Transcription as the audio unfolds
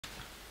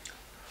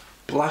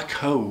Black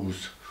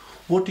holes.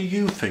 What do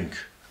you think?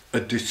 A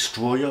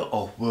destroyer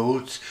of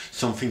worlds,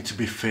 something to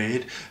be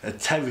feared, a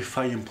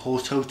terrifying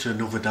portal to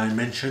another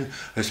dimension,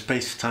 a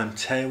space-time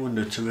tear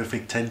under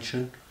terrific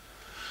tension?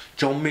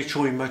 John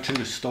Mitchell imagined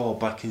a star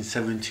back in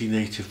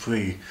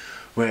 1783,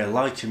 where a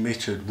light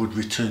emitted would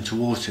return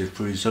towards it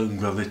through its own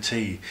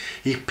gravity.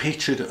 He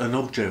pictured an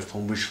object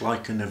from which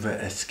light can never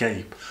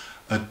escape,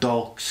 a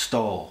dark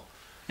star.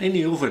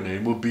 Any other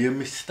name would be a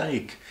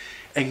mistake.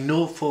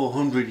 Ignored for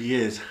 100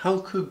 years, how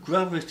could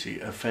gravity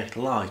affect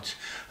light?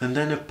 And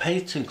then a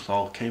patent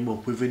clerk came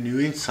up with a new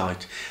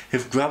insight.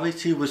 If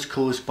gravity was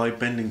caused by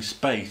bending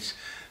space,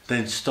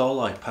 then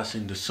starlight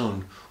passing the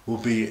sun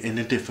would be in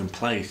a different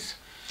place.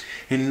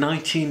 In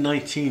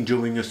 1919,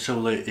 during a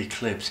solar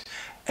eclipse,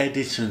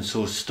 Edison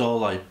saw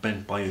starlight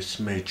bent by a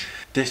smidge.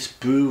 This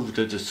proved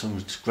that the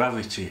sun's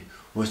gravity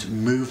was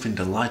moving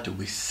the light that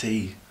we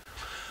see.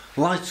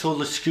 Light's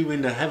all askew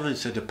in the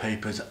heavens, said the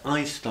paper, as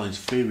Einstein's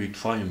theory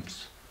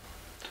triumphs.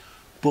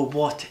 But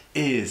what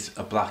is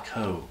a black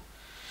hole?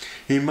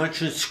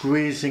 Imagine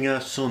squeezing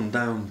our sun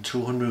down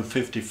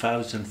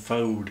 250,000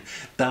 fold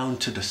down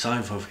to the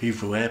size of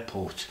Heathrow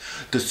Airport.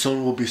 The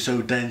sun will be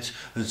so dense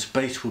and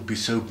space will be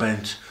so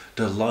bent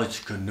that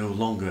light can no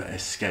longer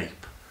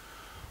escape.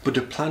 But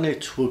the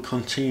planet will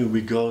continue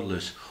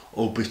regardless,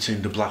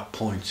 orbiting the black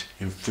point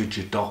in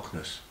frigid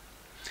darkness.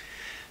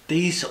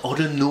 These are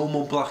the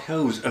normal black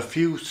holes, a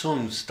few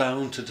suns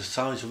down to the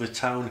size of a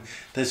town.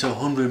 There's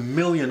 100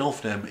 million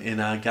of them in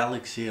our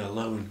galaxy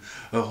alone,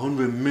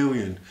 100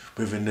 million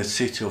within the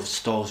city of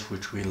stars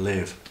which we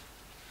live.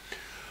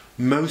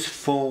 Most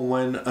fall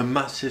when a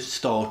massive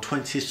star,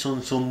 20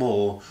 suns or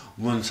more,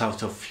 runs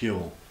out of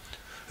fuel.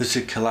 As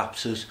it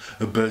collapses,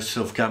 a burst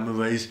of gamma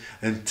rays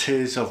and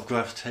tears of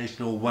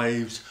gravitational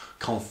waves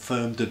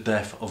confirm the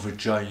death of a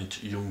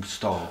giant young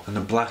star, and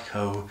a black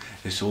hole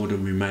is all that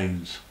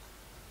remains.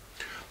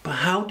 But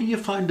how do you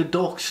find a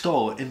dark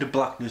star in the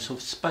blackness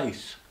of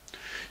space?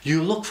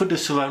 You look for the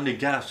surrounding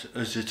gas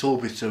as it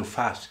orbits so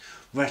fast,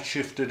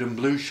 red-shifted and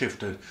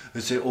blue-shifted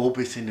as it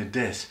orbits in a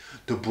disk.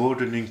 The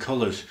broadening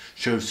colours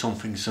show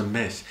something's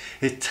amiss.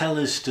 It tells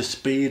us the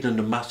speed and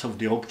the mass of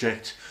the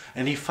object.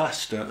 Any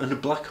faster and the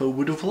black hole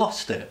would have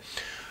lost it.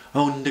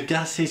 And the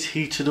gas is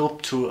heated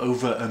up to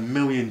over 1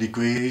 million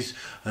degrees,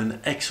 and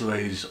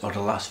X-rays are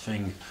the last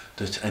thing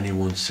that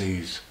anyone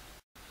sees.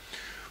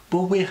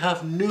 But we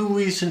have no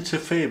reason to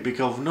fear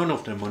because none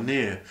of them are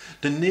near.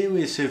 The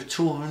nearest is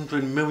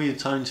 200 million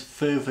times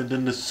further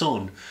than the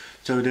sun,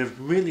 so there's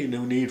really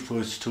no need for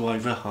us to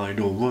either hide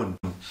or run.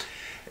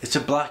 It's a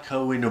black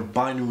hole in a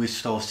binary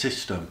star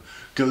system,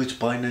 goes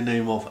by the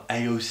name of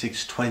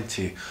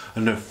AO620,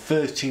 and the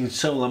 13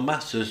 solar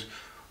masses,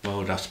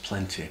 well, that's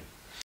plenty.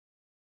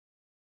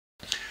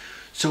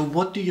 So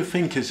what do you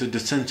think is at the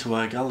centre of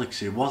our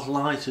galaxy? What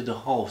lies at the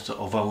heart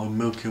of our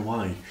Milky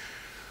Way?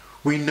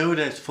 We know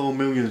there's 4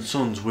 million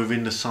suns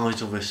within the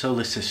size of a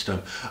solar system,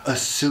 a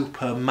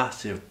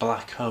supermassive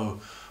black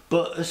hole,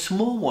 but a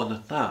small one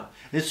at that.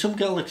 In some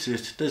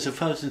galaxies there's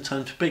 1,000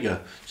 times bigger,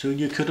 so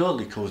you could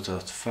hardly call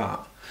that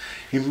fat.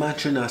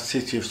 Imagine our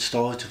city of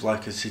stars is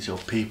like a city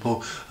of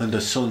people and the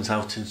sun's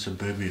out in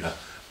suburbia.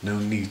 No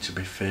need to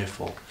be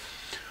fearful.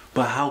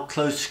 But how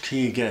close can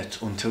you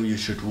get until you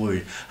should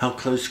worry? How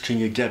close can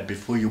you get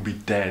before you'll be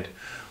dead?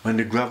 When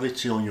the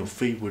gravity on your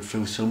feet would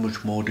feel so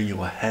much more than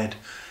your head,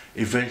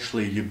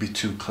 eventually you'd be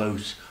too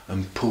close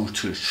and pulled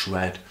to a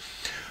shred.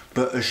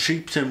 But as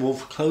sheep in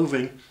wolf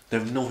clothing,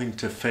 they've nothing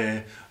to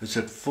fear, as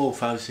at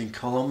 4,000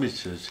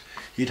 kilometers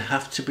you'd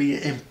have to be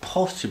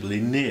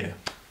impossibly near.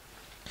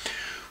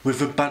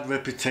 With a bad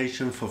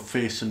reputation for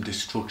fearsome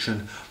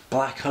destruction,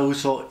 black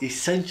holes are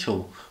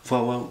essential for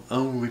our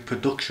own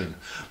reproduction.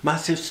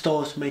 Massive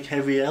stars make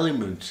heavy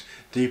elements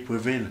deep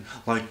within,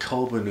 like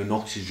carbon and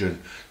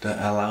oxygen, that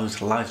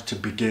allows life to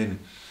begin.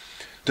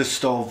 The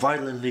star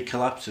violently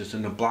collapses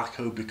and the black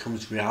hole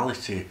becomes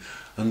reality,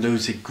 and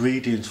those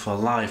ingredients for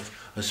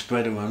life are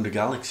spread around the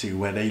galaxy,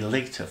 where they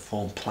later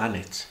form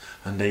planets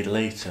and they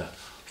later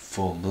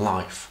form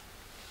life.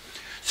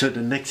 So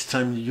the next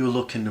time you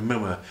look in the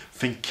mirror,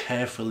 think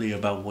carefully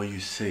about what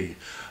you see,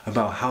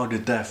 about how the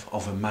death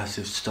of a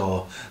massive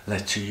star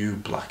led to you,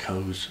 black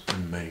holes,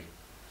 and me.